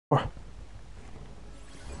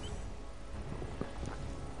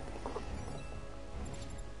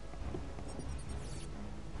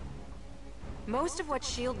Most of what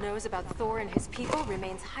S.H.I.E.L.D. knows about Thor and his people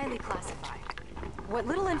remains highly classified. What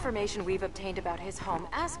little information we've obtained about his home,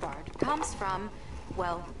 Asgard, comes from,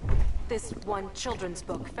 well, this one children's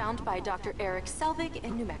book found by Dr. Eric Selvig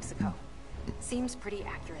in New Mexico. Seems pretty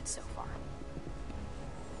accurate so far.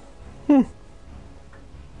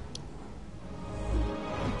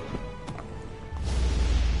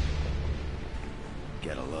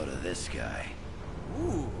 Get a load of this guy.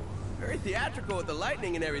 Ooh, very theatrical with the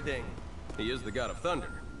lightning and everything. He is the god of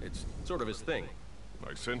thunder. It's sort of his thing.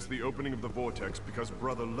 I sense the opening of the vortex because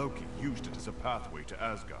Brother Loki used it as a pathway to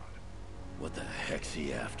Asgard. What the heck's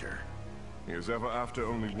he after? He is ever after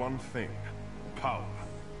only one thing. Power.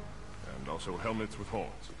 And also helmets with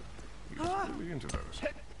horns. He's really into those.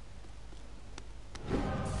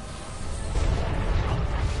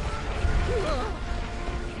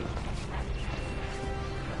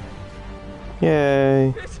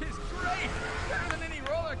 Yay. This is great! Better than any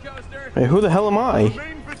roller coaster! Hey, who the hell am I?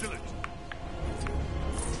 Remain vigilant.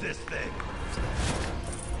 This thing.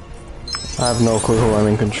 I have no clue who I'm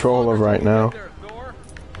in control of right now. There, Thor.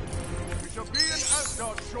 We shall be in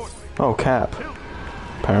Asgard shortly. Oh, Cap.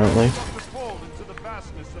 Apparently. Not to fall into the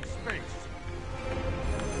vastness of space.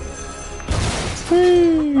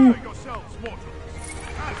 Whee! Prepare yourselves, mortals.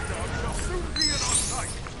 Asgard shall soon be in our sight.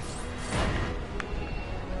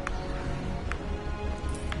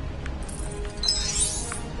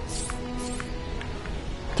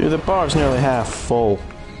 Dude, the bar's nearly half full.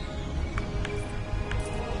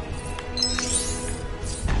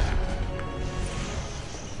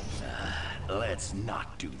 Let's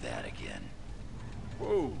not do that again.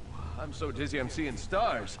 Whoa, I'm so dizzy I'm seeing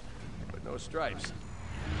stars, but no stripes.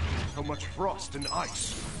 So much frost and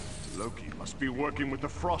ice. Loki must be working with the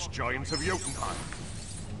frost giants of Jotunheim.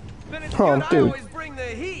 Then it's Oh, good dude. I always bring the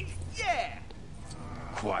heat! Yeah!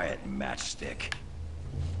 Quiet, matchstick.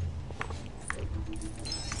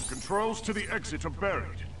 Controls to the exit are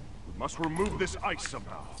buried. We must remove this ice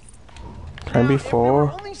somehow. Can I be If there were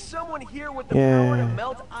four? only someone here with the power to Yeah.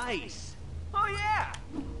 melt ice. Oh yeah!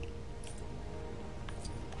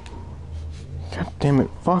 God damn it,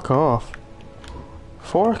 fuck off.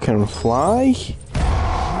 Four can fly?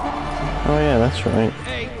 Oh yeah, that's right.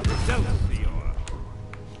 Hey,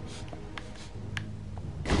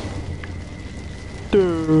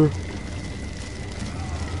 Duh.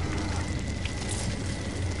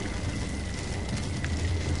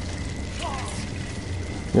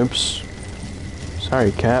 Oops.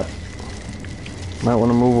 Sorry, Cap. Might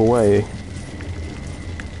want to move away.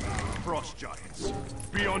 Frost giants,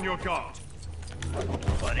 be on your guard.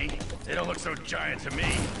 Buddy, they don't look so giant to me.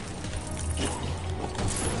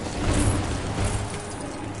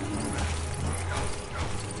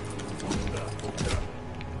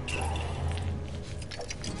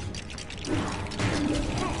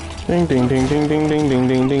 Ding ding ding ding ding ding ding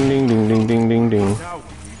ding ding ding ding ding ding ding ding. Now we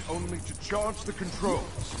need only to charge the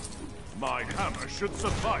controls. My hammer should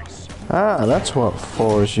suffice. Ah, that's what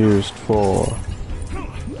four is used for.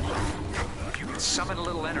 If you can summon a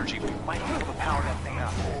little energy, we might be able to power that thing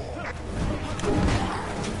up.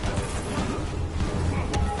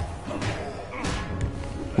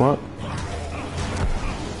 What?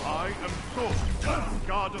 I am Thor,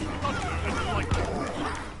 god of thunder and lightning.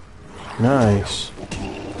 Nice.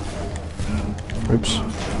 Oops.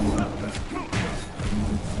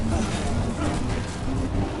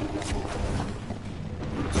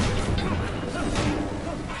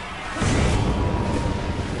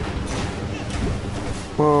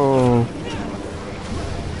 Whoa.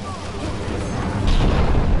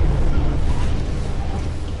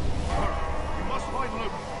 We must find Loki.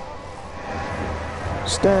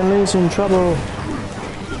 Stanley's in trouble.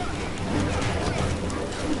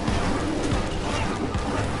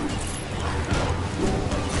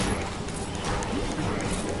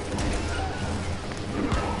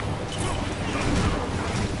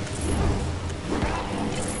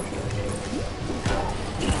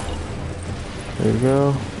 There you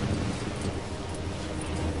go.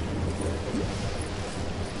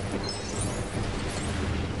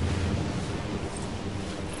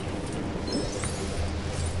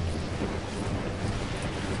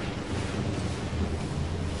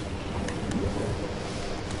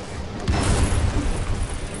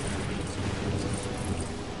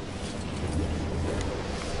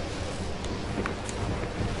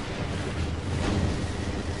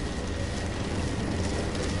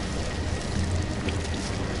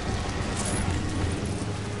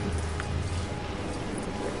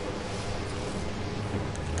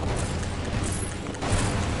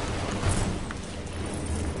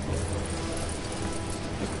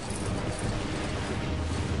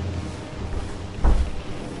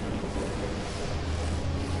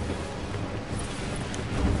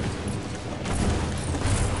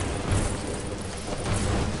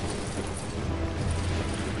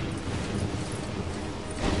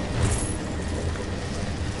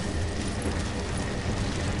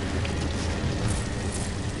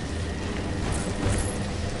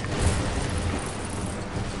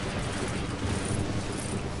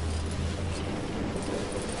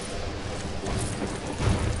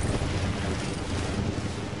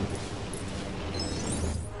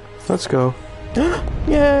 Let's go.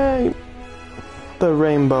 Yay! The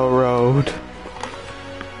Rainbow Road.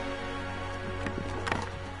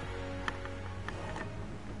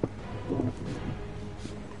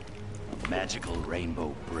 Magical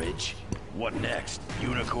rainbow bridge. What next?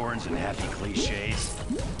 Unicorns and happy cliches?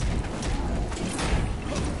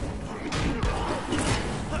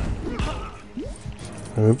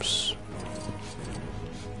 Oops.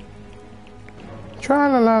 Tra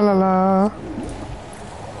la la la la.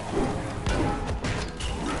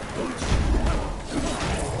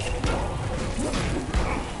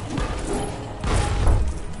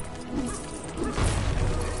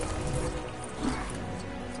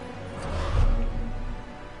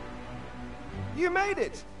 You made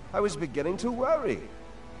it! I was beginning to worry.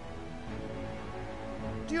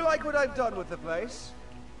 Do you like what I've done with the place?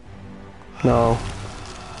 No.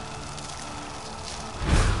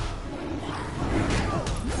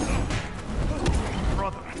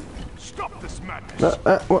 Brother, stop this madness.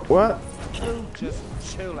 What? Oh, just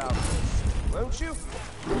chill out, won't you?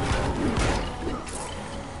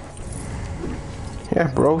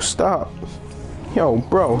 Yeah, bro, stop. Yo,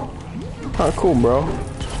 bro. Oh, cool, bro.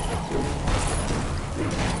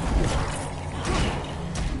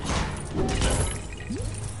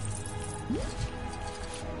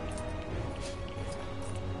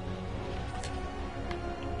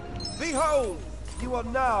 Behold! You are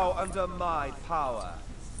now under my power.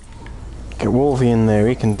 Get Wolvie in there,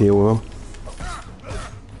 he can deal with him.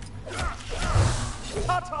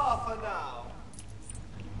 Ta-ta for now!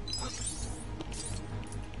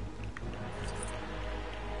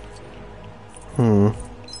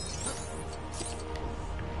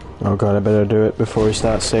 Oh god, I better do it before he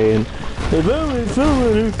starts saying, if only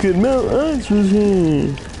someone who could melt ice was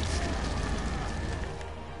here.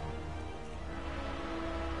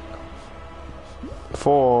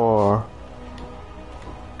 Four.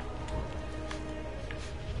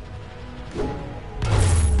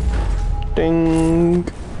 Ding.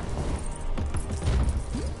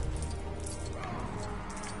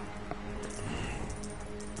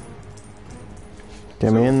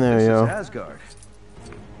 Get me in there, This yo. is Asgard.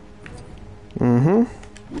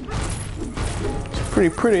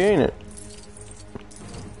 It's pretty, ain't it?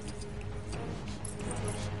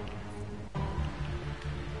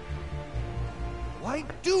 Why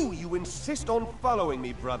do you insist on following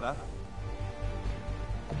me, brother?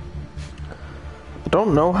 I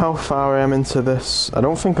don't know how far I am into this. I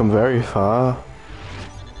don't think I'm very far.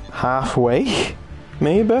 Halfway?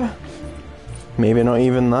 Maybe? Maybe not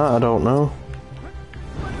even that, I don't know.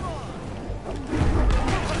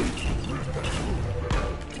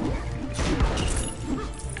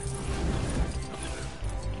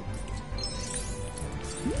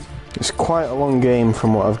 It's quite a long game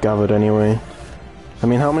from what I've gathered anyway. I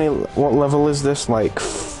mean, what level is this? Like,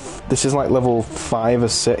 this is like level 5 or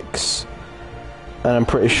 6. And I'm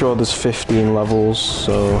pretty sure there's 15 levels,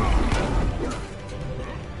 so...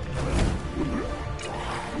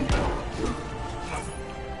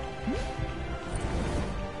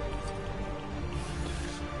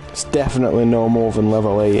 It's definitely no more than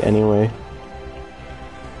level 8 anyway.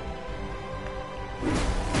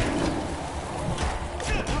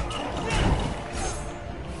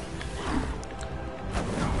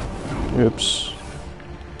 Oops.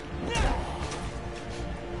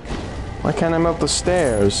 Why can't I mount the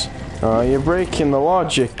stairs? Oh, you're breaking the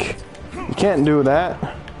logic. You can't do that.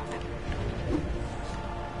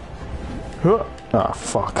 Huh. Ah,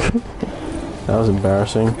 fuck. That was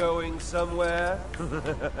embarrassing. Going somewhere?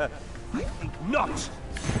 I think not!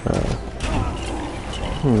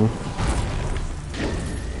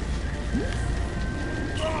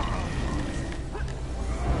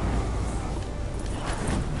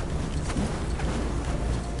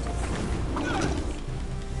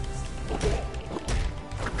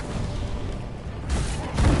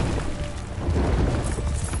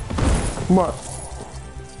 What?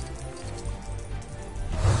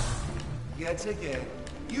 Yet again,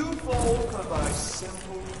 you fall for my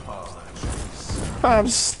simple parlance. I'm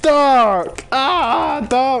stuck! Ah,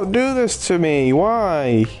 don't do this to me.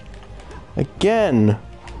 Why? Again.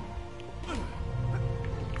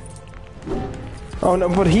 Oh no,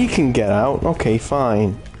 but he can get out. Okay,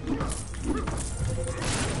 fine.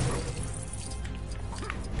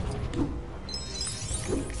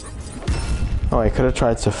 Oh, I could have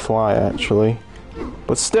tried to fly, actually.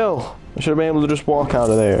 But still, I should have been able to just walk out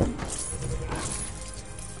of there.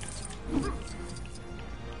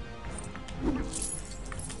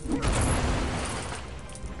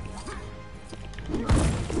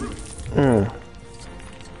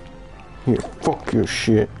 Yeah, fuck your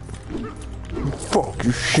shit. Fuck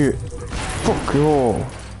your shit. Fuck you all.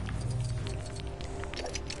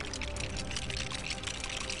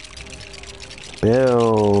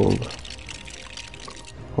 Build.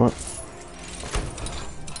 What?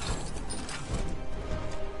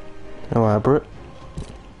 Elaborate.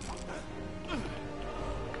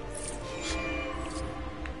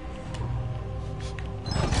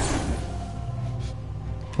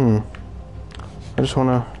 I just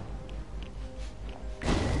wanna...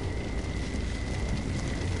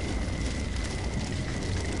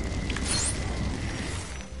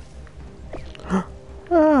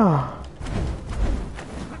 Ah.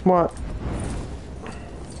 What?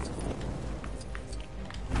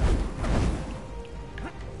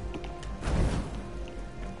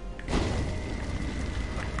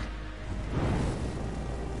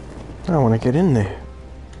 I wanna get in there.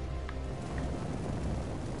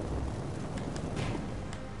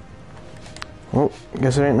 Oh,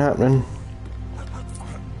 guess it ain't happening.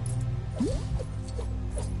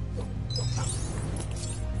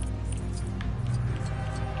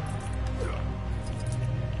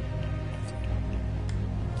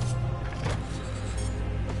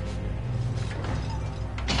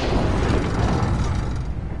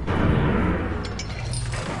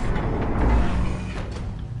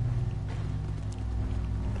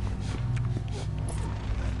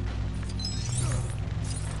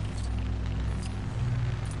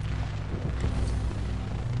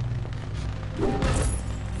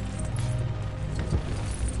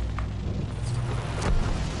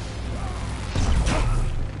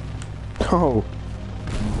 Oh,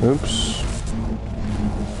 oops.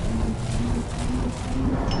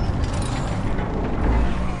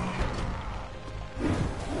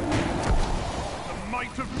 The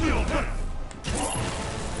might of Gilbert!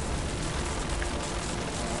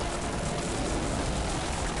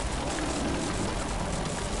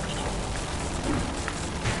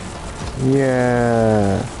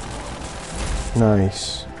 Yeah.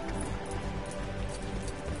 Nice.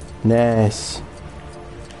 Nice.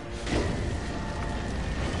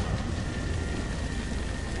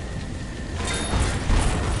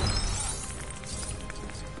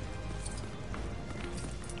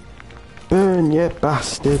 Burn, you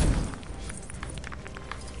bastard.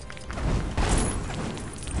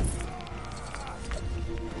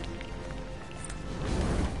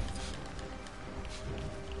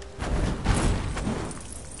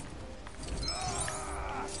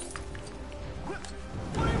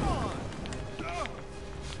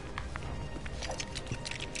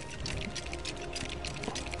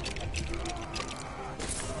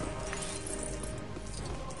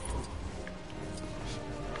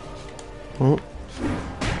 Oh.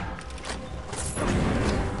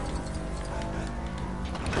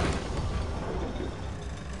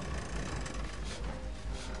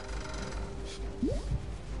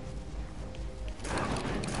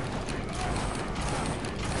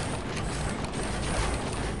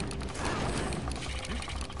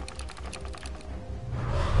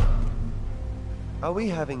 Are we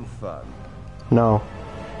having fun? No.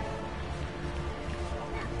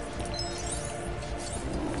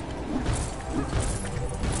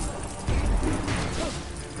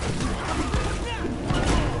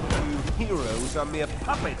 Heroes are mere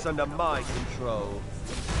puppets under my control.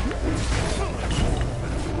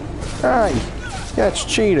 Aye. Yeah, it's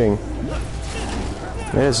cheating.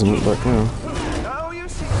 It isn't, but Now you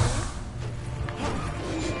see.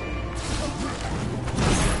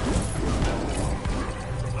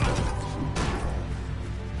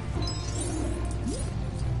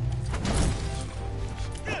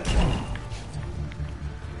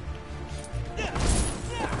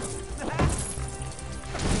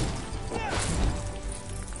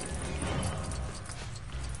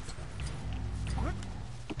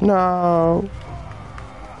 no.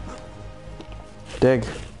 Dig.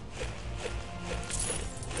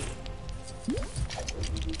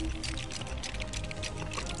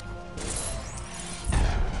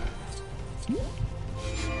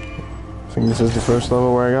 I think this is the first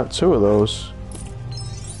level where I got 2 of those.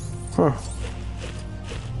 Huh.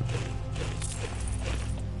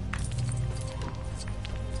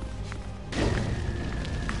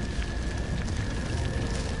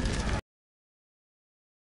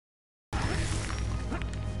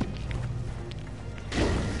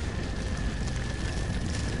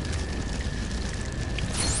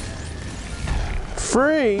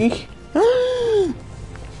 Free?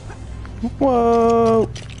 Whoa.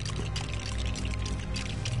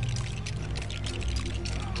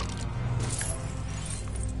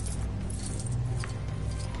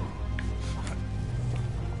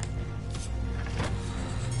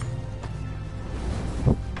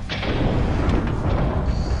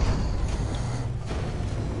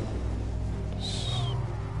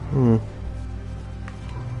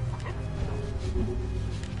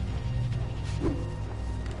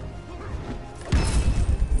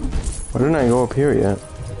 Why didn't I go up here yet?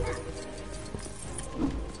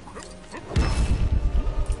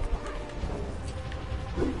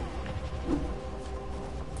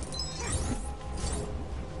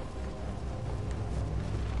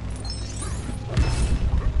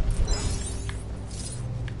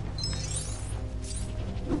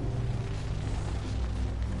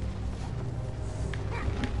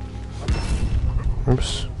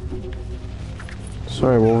 Oops.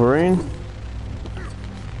 Sorry, Wolverine.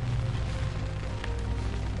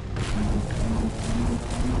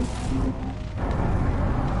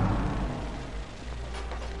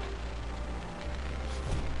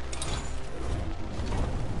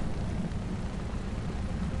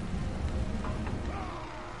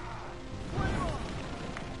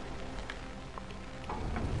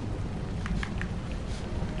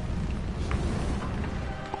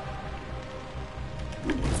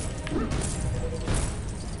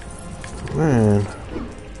 Man.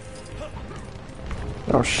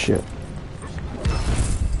 Oh shit.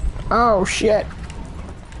 Oh shit.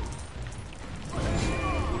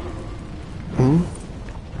 Hmm?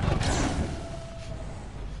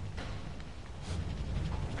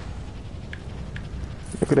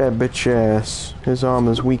 Look at that bitch ass. His arm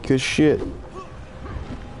is weak as shit.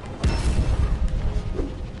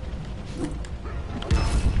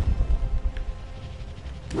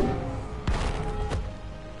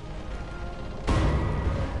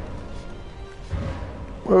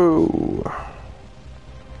 Whoa.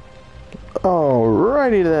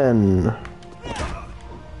 Alrighty then.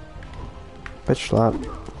 Bitch slap.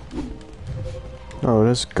 Oh, it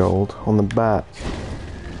is gold on the back.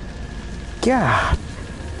 God.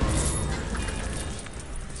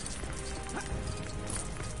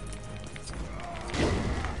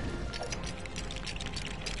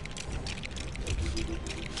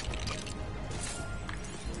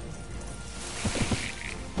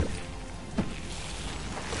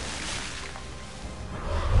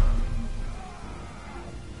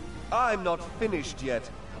 I'm not finished yet.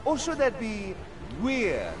 Or should that be,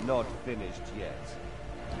 we're not finished yet?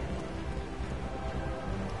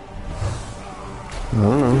 I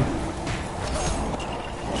don't know.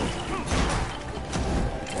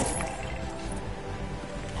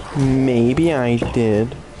 Maybe I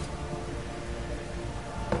did.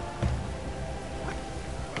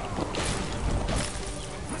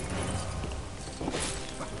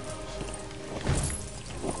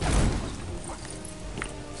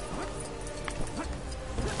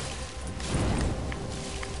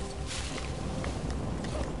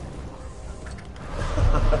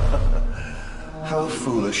 How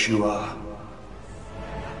foolish you are.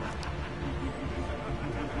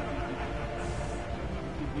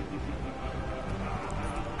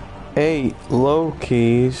 Hey,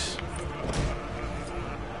 Loki's.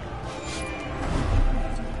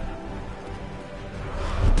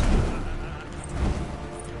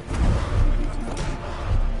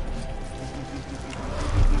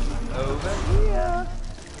 Over here.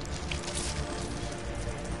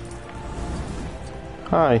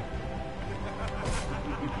 Hi.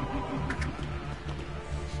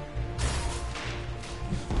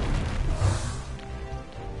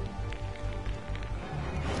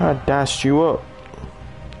 I dashed you up.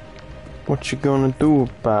 What you gonna do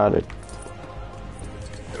about it?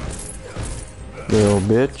 Little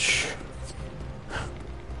bitch.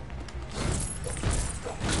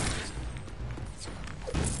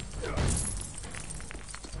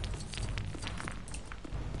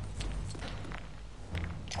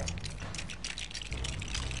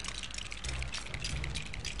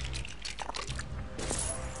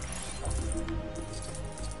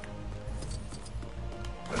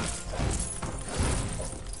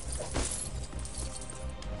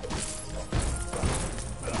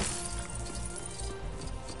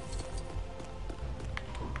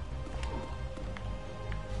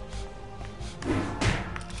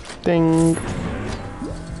 Ding.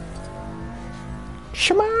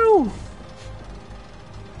 Shmoo.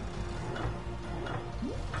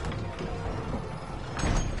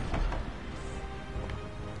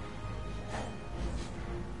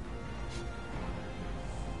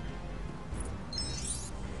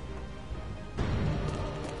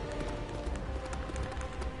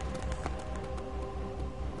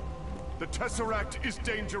 The Tesseract is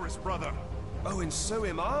dangerous, brother. Oh, and so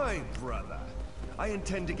am I, brother. I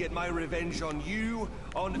intend to get my revenge on you,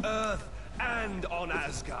 on Earth, and on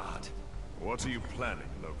Asgard. What are you planning,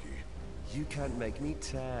 Loki? You can't make me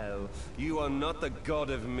tell. You are not the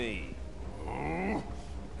god of me. Oh,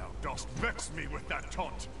 thou dost vex me with that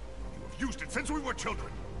taunt. You have used it since we were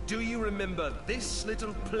children. Do you remember this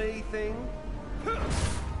little plaything?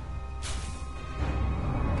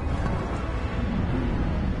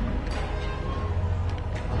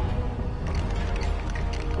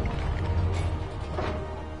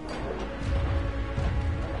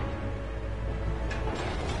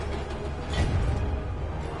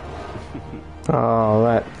 Oh,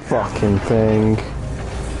 that fucking thing.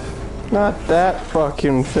 Not that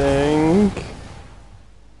fucking thing.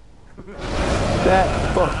 That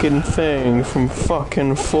fucking thing from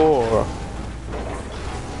fucking Thor.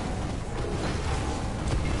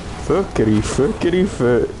 Fuckity fuckity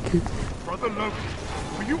fuck. Brother Loki,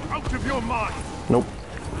 are you out of your mind? Nope.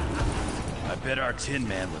 I bet our Tin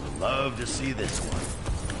Man would love to see this one.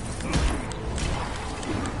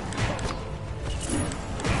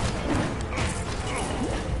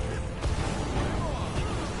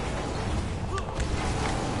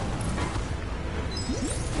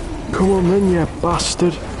 Come on then, you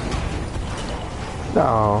bastard.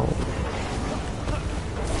 No.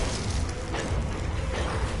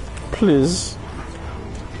 Please.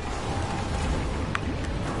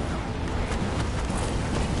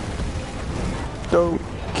 Don't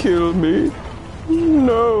kill me.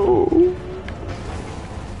 No.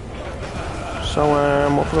 So,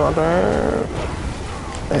 what was that?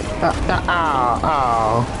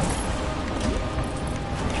 Ow.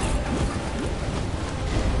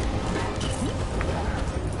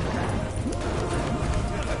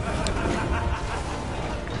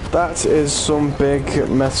 That is some big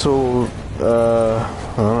metal, I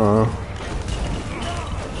don't know.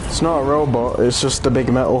 It's not a robot, it's just a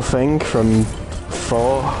big metal thing from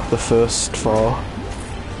Thor, the first Thor.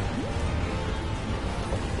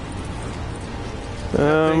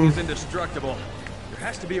 That thing is indestructible. There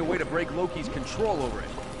has to be a way to break Loki's control over it.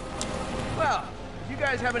 Well, if you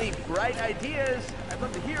guys have any bright ideas, I'd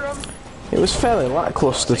love to hear them. It was fairly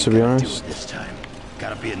lackluster, to be honest. This time,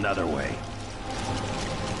 gotta be another way.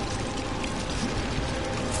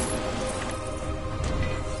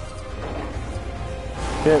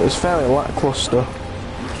 Yeah, it was fairly lackluster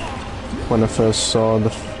when I first saw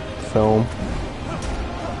the film.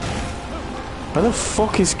 Where the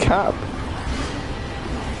fuck is Cap?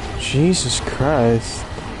 Jesus Christ.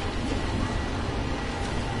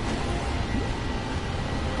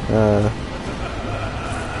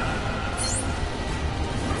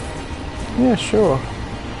 Yeah, sure.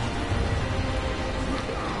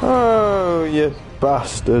 Oh, you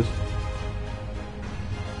bastard.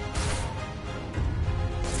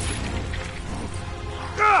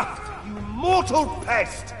 You mortal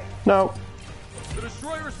pest! No. The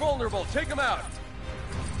destroyer's vulnerable. Take him out.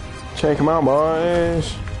 Check him out,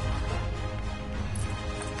 boys.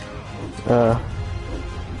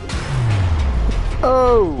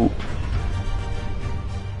 Oh!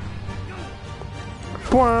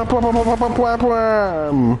 Bwah, bwah, bwah, bwah, bwah, bwah,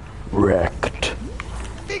 bwah. Wrecked.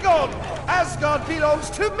 Begone! Asgard belongs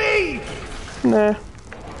to me! Nah.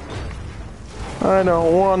 I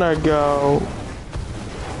don't wanna go.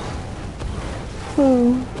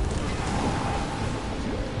 Oh.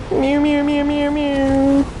 Mew mew mew mew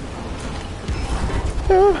mew.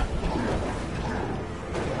 Ah.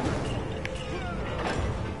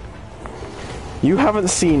 You haven't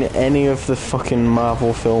seen any of the fucking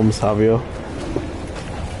Marvel films, have you?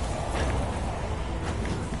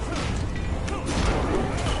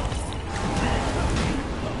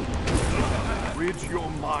 Rid your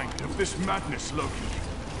mind of this madness, Loki.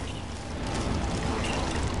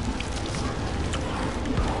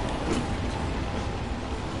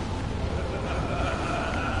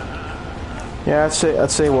 Yeah,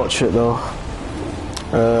 I'd say watch it though.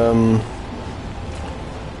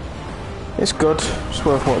 It's good. It's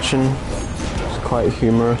worth watching. It's quite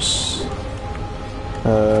humorous.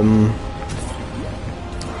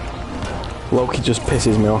 Loki just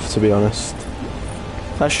pisses me off, to be honest.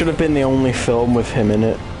 That should have been the only film with him in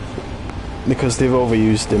it, because they've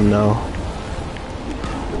overused him now.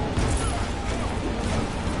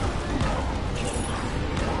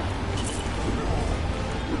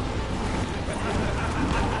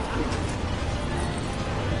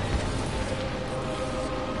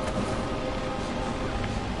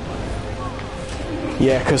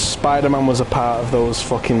 Yeah, because Spider-Man was a part of those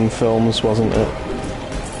fucking films, wasn't it?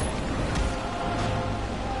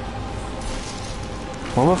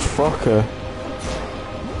 Motherfucker.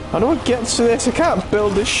 How do I get to this? I can't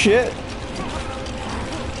build this shit.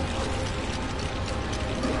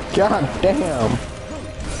 God damn.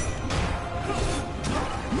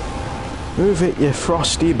 Move it, you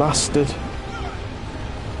frosty bastard.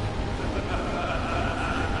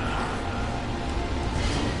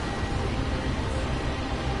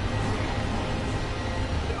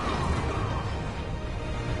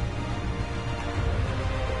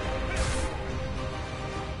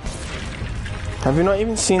 Have you not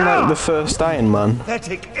even seen like the first Iron Man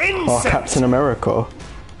Pathetic or insect! Captain America?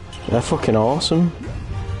 They're fucking awesome.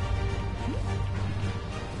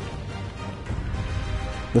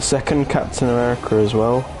 The second Captain America as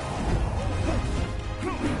well.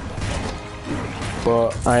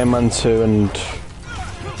 But Iron Man 2 and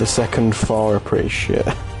the second Thor are pretty shit.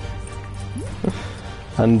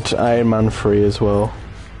 And Iron Man 3 as well.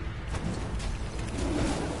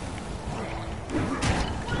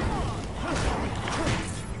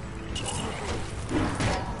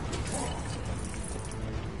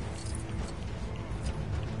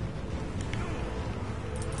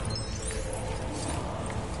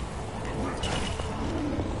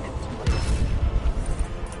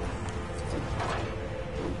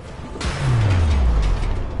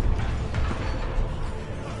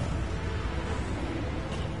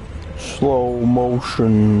 Slow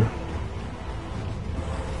motion.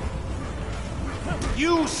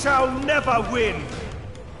 You shall never win!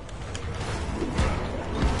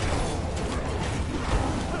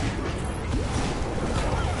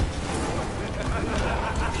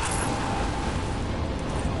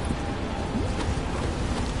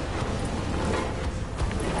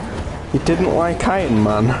 You didn't like Iron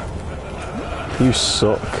Man? You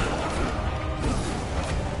suck.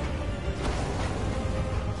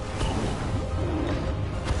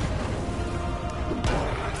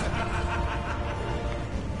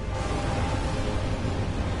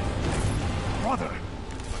 Brother,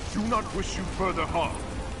 I do not wish you further harm.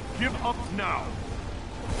 Give up now.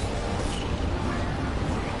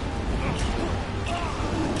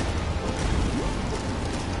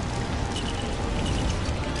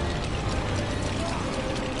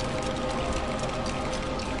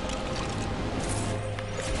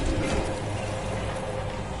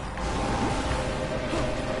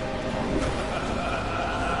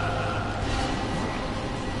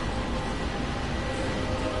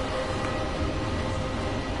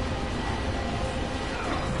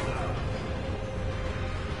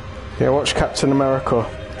 Yeah, watch Captain America.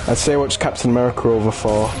 I'd say watch Captain America over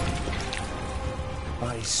Thor.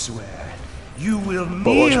 I swear, you will watch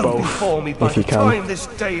kneel both, before me by if you the can. time this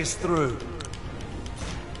day is through.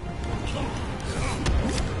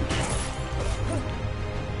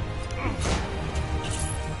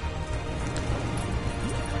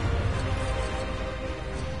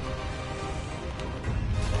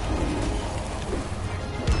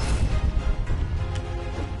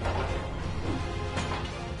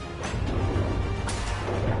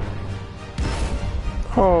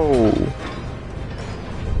 Oh.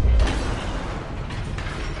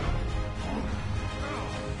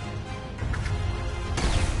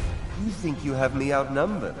 You think you have me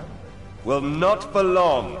outnumbered? Well, not for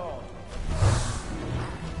long.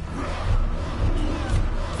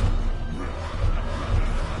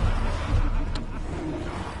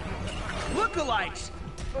 Lookalikes!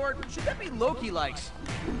 Or should that be Loki-likes?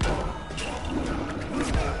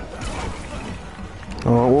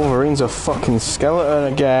 Oh, Wolverine's a fucking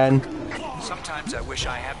skeleton again. Sometimes I wish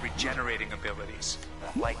I had regenerating abilities,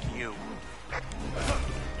 like you.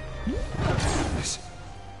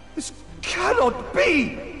 This cannot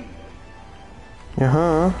be!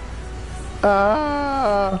 Uh-huh.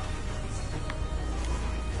 Ah.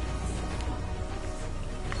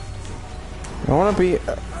 I wanna be...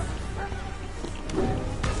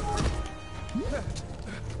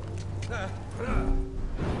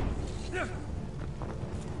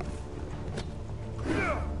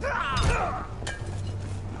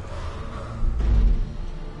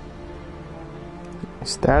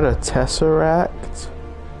 Is that a Tesseract?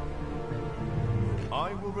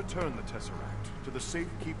 I will return the Tesseract to the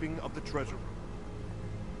safekeeping of the treasure room.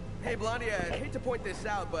 Hey, Blondie, I hate to point this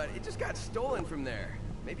out, but it just got stolen from there.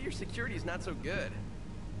 Maybe your security's not so good.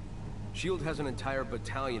 S.H.I.E.L.D. has an entire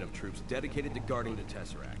battalion of troops dedicated to guarding the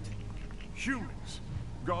Tesseract. Humans,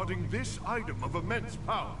 guarding this item of immense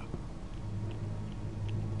power.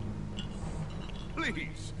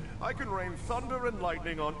 Please, I can rain thunder and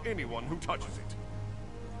lightning on anyone who touches it.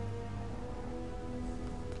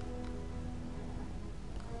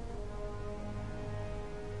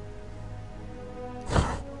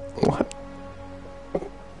 What?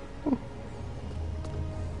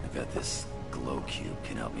 I bet this glow cube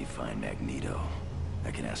can help me find Magneto.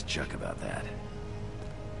 I can ask Chuck about that.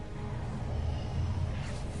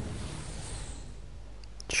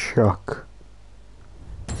 Chuck.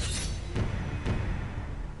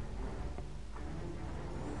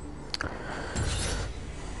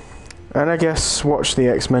 And I guess watch the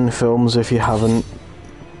X-Men films if you haven't.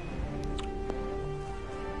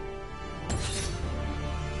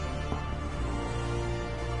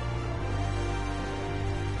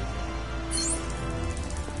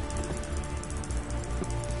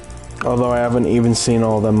 Although I haven't even seen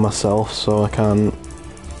all of them myself, so I can't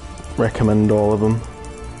recommend all of them.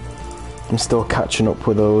 I'm still catching up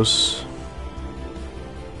with those.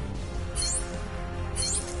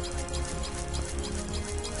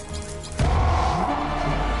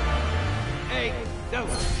 Hey, don't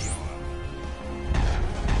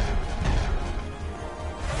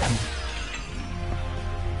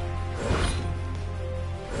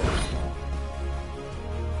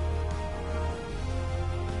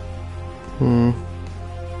Hmm.